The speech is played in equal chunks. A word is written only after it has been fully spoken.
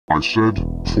I said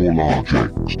 4 large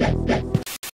eggs.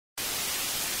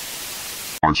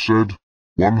 I said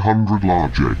 100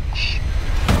 large eggs.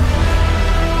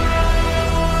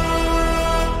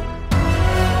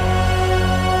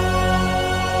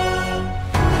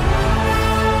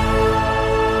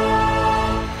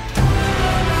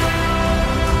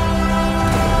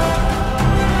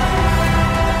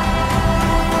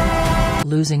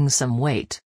 Losing some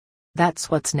weight. That's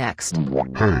what's next.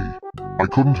 Hey, I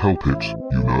couldn't help it,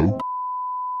 you know.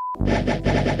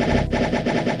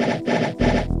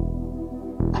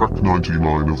 Crack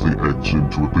 99 of the eggs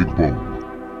into a big bowl.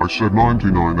 I said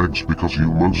 99 eggs because you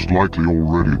most likely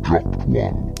already dropped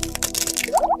one.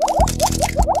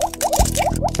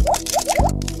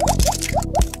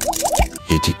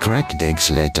 Eat the cracked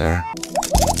eggs later.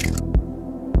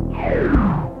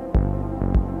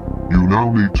 You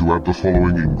now need to add the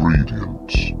following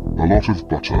ingredients. A lot of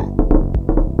butter.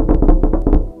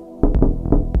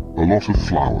 A lot of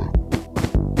flour.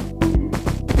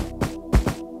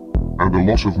 And a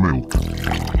lot of milk.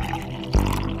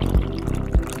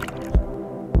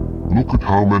 Look at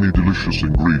how many delicious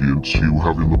ingredients you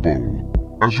have in the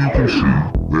bowl. As you can see,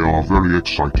 they are very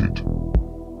excited.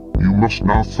 You must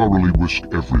now thoroughly whisk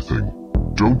everything.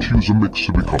 Don't use a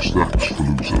mixer because that's for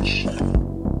losers.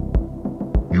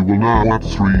 You will now add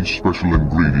 3 special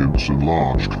ingredients in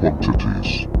large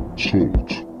quantities.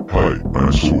 Salt. Hi,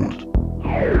 I'm salt.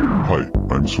 Hi,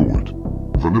 I'm salt.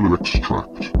 Vanilla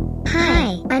extract.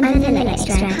 Hi, I'm vanilla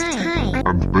extract. Hi.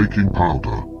 And baking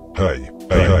powder. Hi,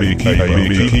 I'm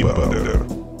baking powder.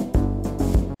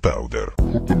 Powder.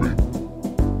 Put them in.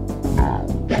 Now.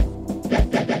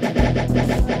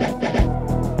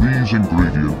 These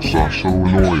ingredients are so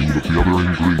annoying that the other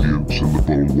ingredients in the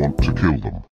bowl want to kill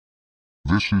them.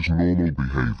 This is normal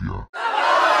behavior.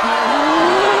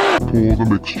 Pour the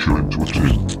mixture into a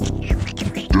tin.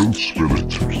 Don't spill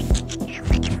it.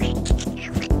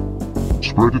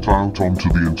 Spread it out onto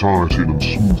the entire tin and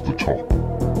smooth the top.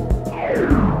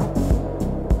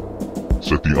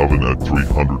 Set the oven at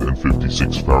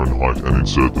 356 Fahrenheit and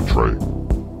insert the tray.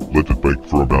 Let it bake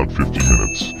for about 50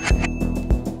 minutes.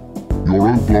 Your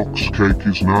Roblox cake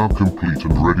is now complete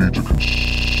and ready to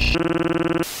consume.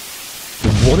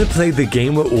 Want to play the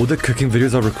game where all the cooking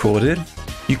videos are recorded?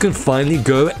 You can finally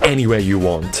go anywhere you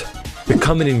want.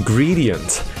 Become an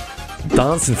ingredient.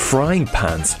 Dance in frying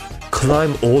pans.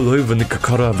 Climb all over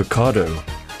Nikocado Avocado.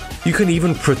 You can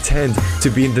even pretend to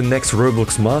be in the next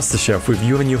Roblox MasterChef with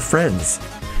you and your friends.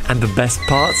 And the best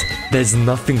part? There's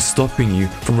nothing stopping you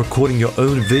from recording your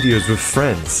own videos with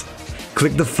friends.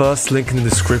 Click the first link in the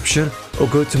description or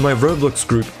go to my Roblox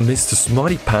group Mr.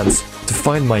 Smarty Pants to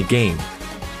find my game.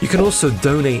 You can also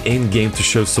donate in-game to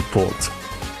show support.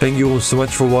 Thank you all so much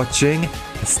for watching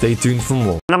and stay tuned for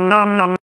more.